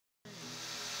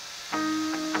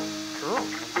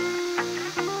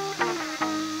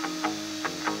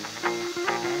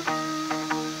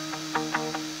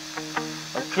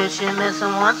Could she miss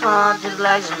him once more, just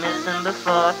like she missed him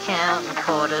before? Counting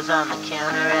quarters on the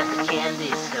counter at the candy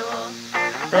store.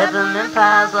 Peppermint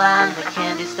pies line the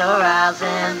candy store aisles,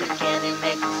 and the candy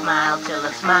makes her smile till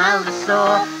her smile is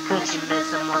sore. Could she miss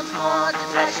him once more,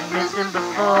 just like she missed him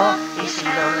before? Is she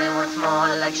lonely once more,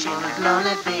 like she was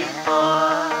lonely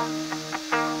before?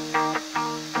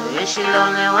 Is she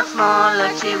lonely once more,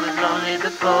 like she was lonely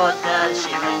before? Does she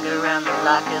linger around the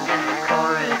lockers in the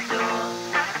corridor?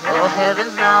 Oh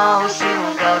heavens no, she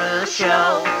won't go to the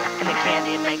show, and the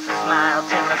candy makes her smile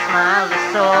till her smile is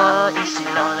sore. Is she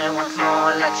lonely once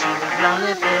more, like she was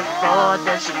lonely before?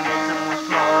 Does she miss him once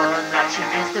more, like she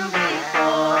missed him before?